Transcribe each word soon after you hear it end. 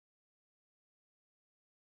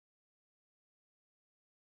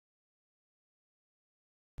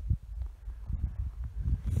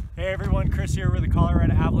Hey everyone, Chris here with the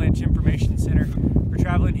Colorado Avalanche Information Center. We're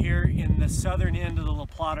traveling here in the southern end of the La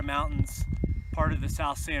Plata Mountains, part of the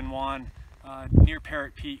South San Juan, near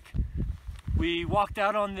Parrot Peak. We walked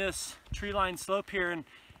out on this tree-lined slope here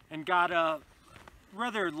and got a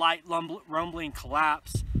rather light rumbling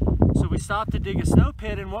collapse. So we stopped to dig a snow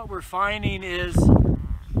pit, and what we're finding is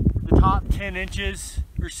the top 10 inches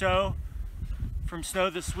or so from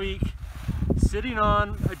snow this week sitting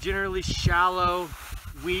on a generally shallow,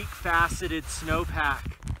 weak, faceted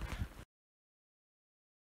snowpack.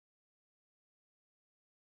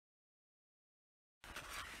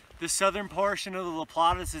 The southern portion of the La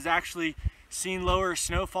Platas has actually seen lower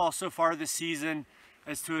snowfall so far this season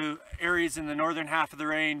as to areas in the northern half of the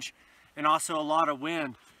range, and also a lot of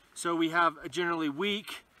wind. So we have a generally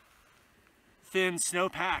weak, thin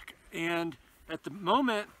snowpack, and at the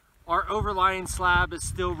moment our overlying slab is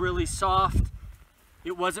still really soft.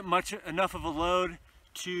 It wasn't enough of a load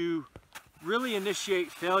to really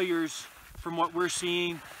initiate failures from what we're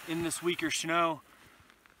seeing in this weaker snow,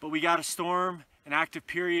 but we got a storm, an active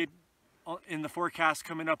period in the forecast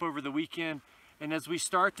coming up over the weekend, and as we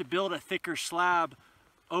start to build a thicker slab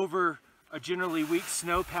over a generally weak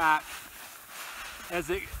snowpack, as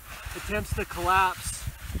it attempts to collapse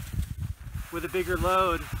with a bigger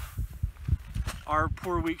load, our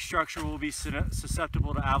poor weak structure will be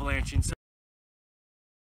susceptible to avalanching.